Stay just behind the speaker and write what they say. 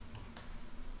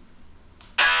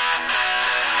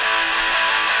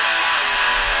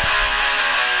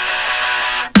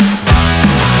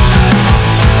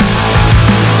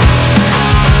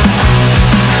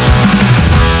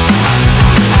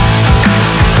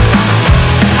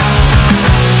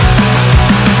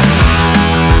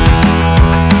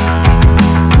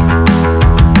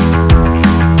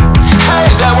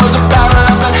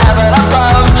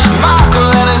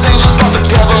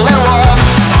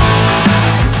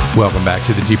Welcome back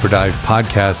to the Deeper Dive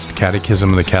podcast, Catechism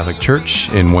of the Catholic Church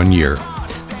in 1 year.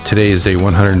 Today is day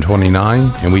 129,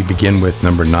 and we begin with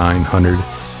number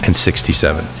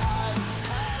 967.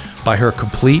 By her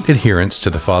complete adherence to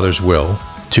the Father's will,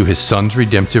 to his Son's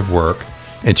redemptive work,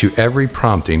 and to every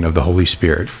prompting of the Holy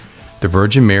Spirit, the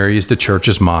Virgin Mary is the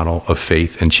Church's model of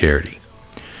faith and charity.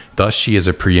 Thus, she is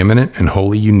a preeminent and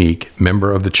wholly unique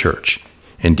member of the Church.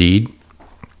 Indeed,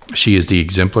 she is the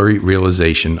exemplary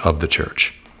realization of the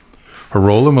Church. Her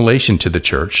role in relation to the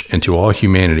Church and to all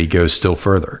humanity goes still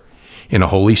further. In a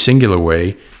wholly singular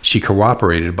way, she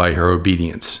cooperated by her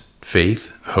obedience, faith,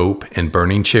 hope, and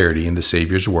burning charity in the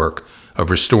Savior's work of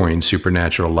restoring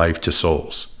supernatural life to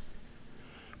souls.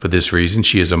 For this reason,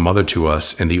 she is a mother to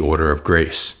us in the order of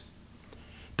grace.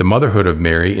 The motherhood of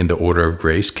Mary in the order of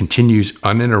grace continues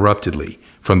uninterruptedly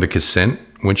from the consent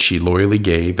which she loyally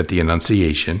gave at the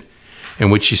Annunciation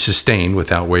and which she sustained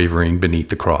without wavering beneath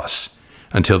the cross,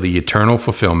 until the eternal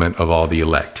fulfillment of all the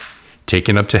elect.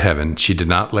 Taken up to heaven, she did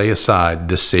not lay aside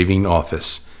this saving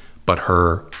office, but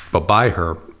by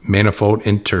her manifold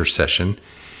intercession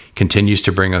continues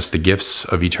to bring us the gifts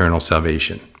of eternal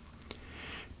salvation.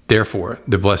 Therefore,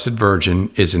 the Blessed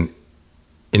Virgin is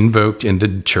invoked in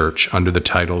the Church under the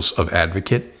titles of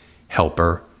Advocate,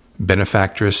 Helper,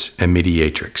 Benefactress, and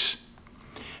Mediatrix.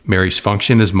 Mary's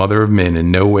function as Mother of Men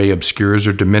in no way obscures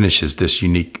or diminishes this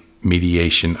unique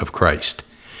mediation of Christ,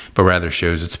 but rather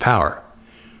shows its power.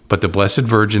 But the Blessed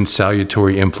Virgin's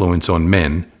salutary influence on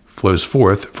men flows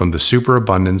forth from the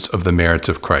superabundance of the merits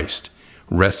of Christ,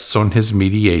 rests on his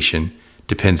mediation,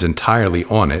 depends entirely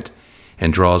on it,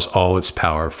 and draws all its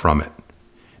power from it.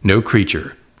 No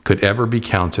creature could ever be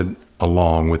counted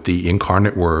along with the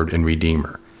incarnate Word and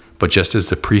Redeemer, but just as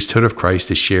the priesthood of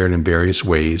Christ is shared in various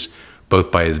ways,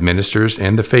 both by his ministers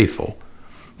and the faithful,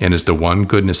 and as the one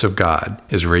goodness of God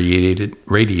is radiated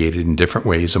in different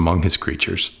ways among his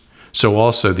creatures, so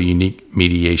also the unique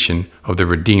mediation of the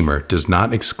Redeemer does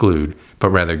not exclude, but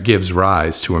rather gives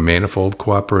rise to a manifold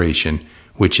cooperation,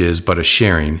 which is but a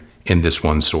sharing in this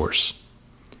one source.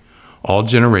 All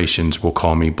generations will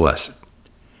call me blessed.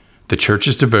 The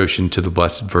Church's devotion to the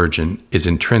Blessed Virgin is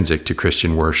intrinsic to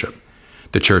Christian worship.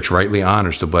 The Church rightly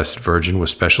honors the Blessed Virgin with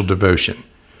special devotion.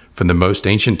 From the most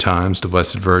ancient times, the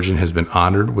Blessed Virgin has been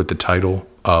honored with the title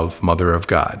of Mother of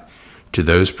God. To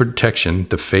those protection,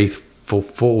 the faithful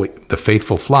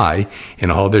fly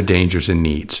in all their dangers and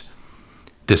needs.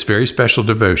 This very special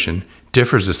devotion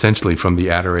differs essentially from the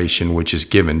adoration which is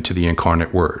given to the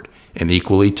incarnate Word, and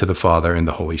equally to the Father and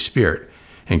the Holy Spirit,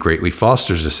 and greatly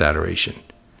fosters this adoration.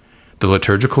 The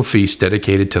liturgical feasts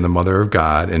dedicated to the Mother of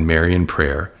God and Marian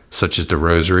prayer, such as the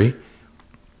Rosary,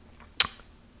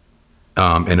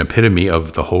 an epitome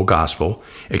of the whole gospel,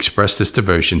 express this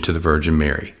devotion to the Virgin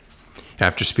Mary.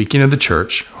 After speaking of the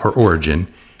Church, her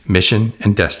origin, mission,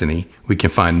 and destiny, we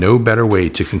can find no better way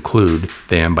to conclude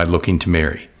than by looking to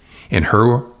Mary. In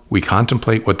her, we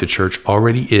contemplate what the Church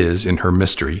already is in her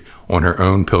mystery on her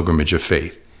own pilgrimage of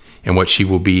faith, and what she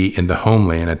will be in the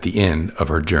homeland at the end of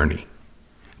her journey.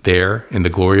 There, in the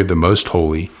glory of the most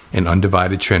holy and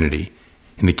undivided Trinity,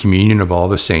 in the communion of all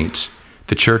the saints,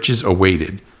 the Church is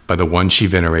awaited by the one she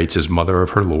venerates as Mother of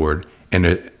her Lord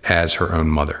and as her own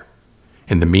mother.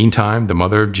 In the meantime, the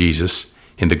Mother of Jesus,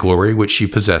 in the glory which she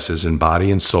possesses in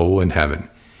body and soul in heaven,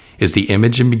 is the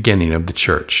image and beginning of the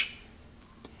Church,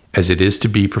 as it is to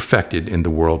be perfected in the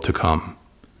world to come.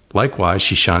 Likewise,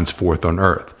 she shines forth on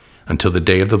earth, until the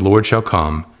day of the Lord shall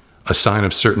come, a sign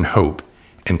of certain hope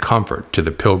and comfort to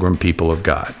the pilgrim people of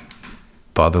God.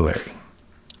 Father Larry.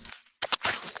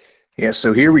 Yeah,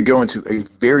 so here we go into a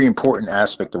very important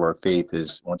aspect of our faith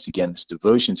is, once again, this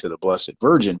devotion to the Blessed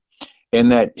Virgin,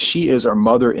 and that she is our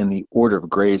mother in the order of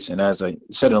grace. And as I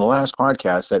said in the last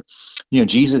podcast, that,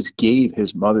 Jesus gave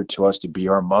his mother to us to be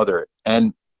our mother.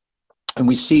 And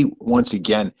we see, once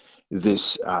again,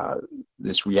 this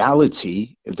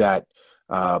reality that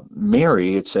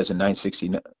Mary, it says in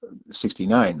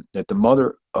 969, that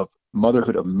the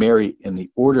motherhood of Mary in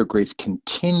the order of grace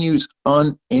continues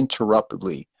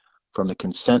uninterruptedly from the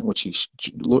consent which he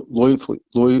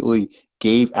loyally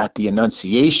gave at the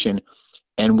Annunciation,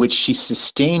 and which she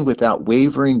sustained without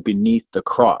wavering beneath the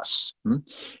cross.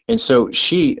 And so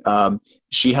she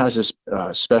has this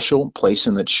special place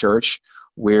in the Church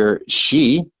where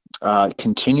she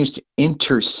continues to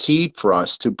intercede for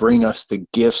us to bring us the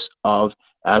gifts of,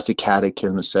 as the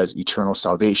Catechism says, eternal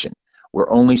salvation. We're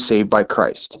only saved by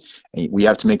Christ. And we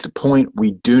have to make the point,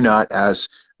 we do not, as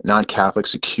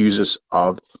non-Catholics accuse us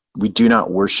of, we do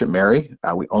not worship Mary.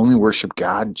 We only worship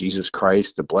God, Jesus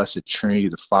Christ, the Blessed Trinity,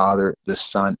 the Father, the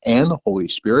Son, and the Holy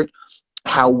Spirit.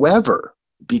 However,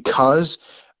 because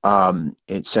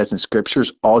It says in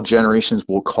scriptures, all generations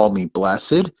will call me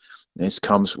blessed. This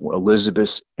comes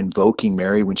Elizabeth invoking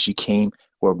Mary when she came.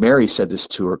 Well, Mary said this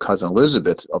to her cousin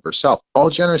Elizabeth of herself. All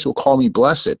generations will call me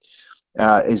blessed.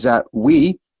 Is that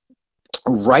we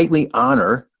rightly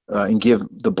honor and give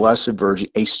the Blessed Virgin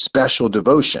a special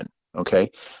devotion.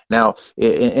 Okay. Now,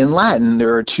 in Latin,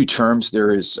 there are two terms.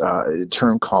 There is a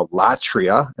term called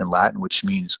latria in Latin, which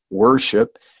means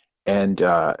worship, and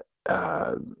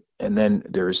then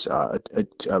there's a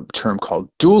term called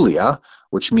dulia,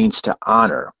 which means to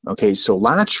honor. Okay, so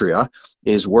latria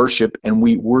is worship, and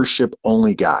we worship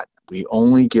only God. We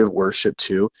only give worship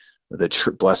to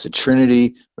the Blessed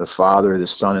Trinity, the Father, the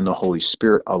Son, and the Holy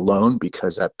Spirit alone,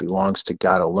 because that belongs to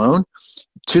God alone.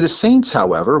 To the saints,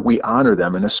 however, we honor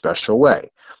them in a special way.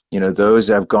 Those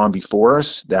that have gone before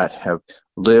us, that have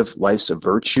lived lives of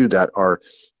virtue, that are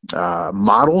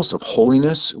models of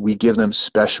holiness, we give them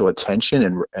special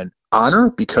attention and honor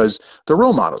because they're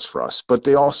role models for us. But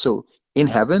they also, in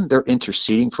heaven, they're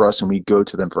interceding for us, and we go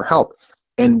to them for help.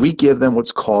 And we give them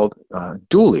what's called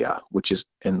dulia, which is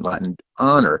in Latin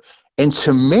honor. And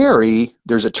to Mary,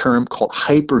 there's a term called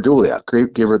hyperdulia.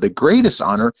 Give her the greatest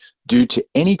honor due to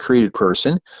any created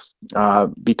person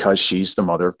because she's the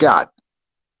mother of God.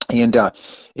 And,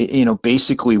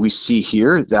 basically we see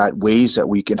here that ways that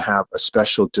we can have a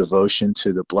special devotion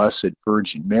to the Blessed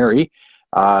Virgin Mary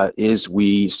is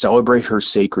we celebrate her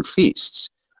sacred feasts.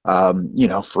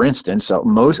 For instance, a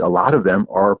lot of them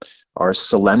are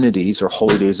solemnities or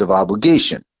holy days of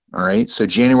obligation. All right. So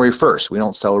January 1st, we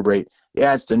don't celebrate,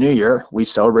 it's the new year. We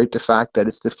celebrate the fact that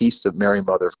it's the feast of Mary,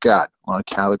 Mother of God. A lot of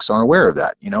Catholics aren't aware of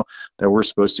that, that we're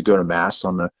supposed to go to Mass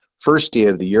on the first day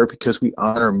of the year because we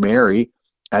honor Mary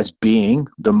as being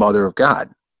the Mother of God.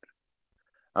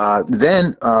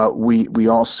 Then we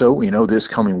also, this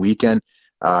coming weekend,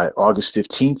 August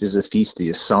 15th is the Feast of the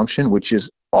Assumption, which is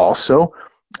also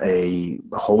a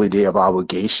holy day of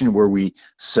obligation where we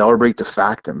celebrate the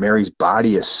fact that Mary's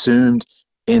body assumed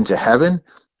into heaven.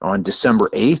 On December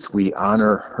 8th, we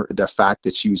honor the fact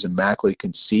that she was immaculately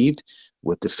conceived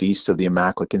with the Feast of the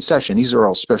Immaculate Conception. These are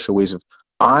all special ways of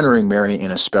honoring Mary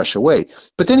in a special way.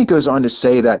 But then he goes on to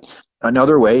say that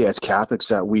another way, as Catholics,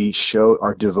 that we show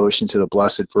our devotion to the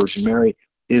Blessed Virgin Mary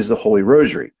is the Holy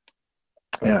Rosary.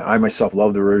 I myself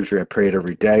love the Rosary. I pray it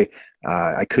every day.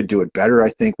 I could do it better, I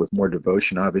think, with more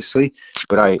devotion, obviously,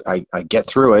 but I get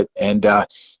through it. And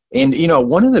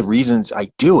one of the reasons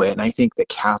I do it, and I think that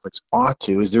Catholics ought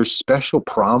to, is there's special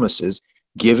promises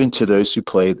given to those who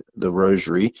play the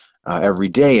Rosary every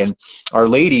day. And Our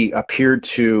Lady appeared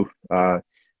to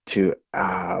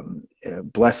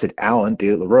Blessed Alan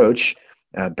de la Roche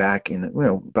back in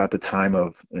about the time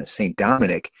of Saint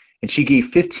Dominic, and she gave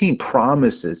 15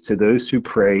 promises to those who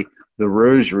pray the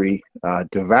Rosary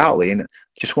devoutly. And I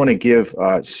just want to give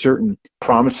certain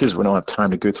promises. We don't have time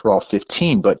to go through all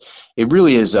 15, but it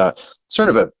really is it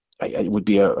would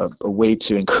be a way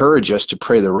to encourage us to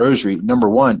pray the Rosary. Number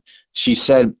one, she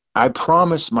said, "I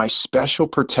promise my special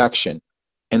protection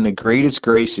and the greatest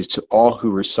graces to all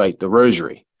who recite the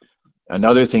Rosary."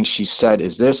 Another thing she said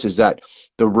is that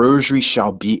the Rosary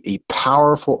shall be a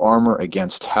powerful armor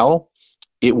against hell.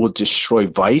 It will destroy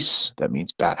vice, that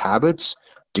means bad habits,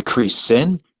 decrease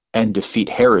sin, and defeat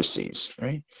heresies.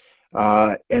 Right?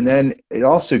 And then it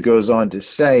also goes on to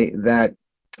say that,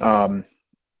 and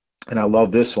I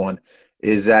love this one,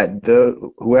 is that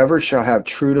whoever shall have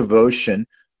true devotion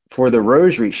for the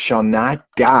Rosary shall not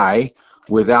die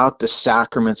without the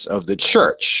sacraments of the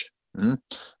Church.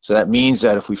 So that means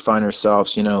that if we find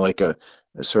ourselves, like a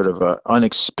sort of a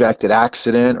unexpected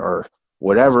accident or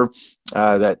whatever,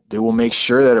 that they will make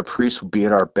sure that a priest will be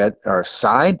at our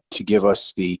side to give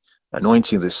us the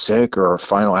anointing of the sick or our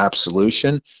final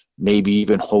absolution, maybe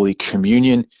even Holy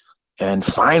Communion. And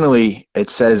finally, it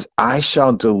says, "I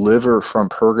shall deliver from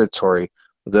purgatory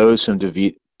those who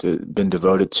have been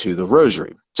devoted to the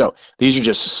Rosary." So these are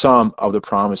just some of the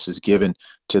promises given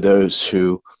to those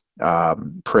who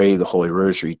pray the Holy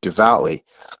Rosary devoutly.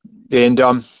 And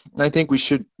I think we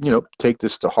should, take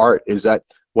this to heart, is that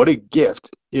what a gift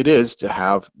it is to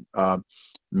have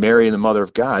Mary, the Mother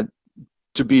of God,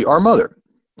 to be our mother,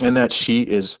 and that she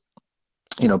is,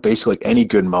 basically like any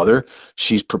good mother,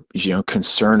 she's,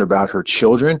 concerned about her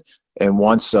children and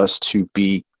wants us to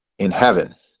be in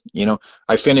heaven.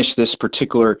 I finished this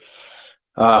particular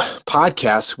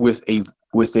podcast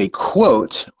with a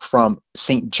quote from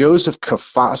St. Joseph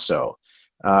Cafasso.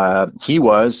 He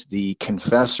was the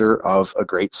confessor of a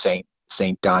great saint,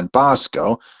 St. Don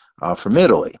Bosco, from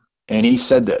Italy. And he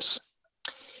said this: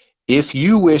 "If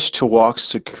you wish to walk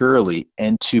securely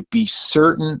and to be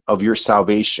certain of your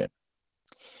salvation,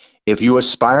 If you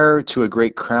aspire to a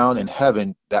great crown in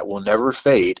heaven that will never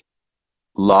fade,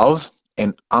 love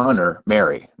and honor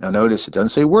Mary. Now notice it doesn't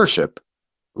say worship.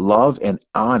 Love and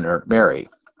honor Mary,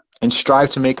 and strive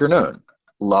to make her known,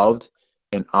 loved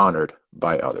and honored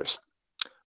by others.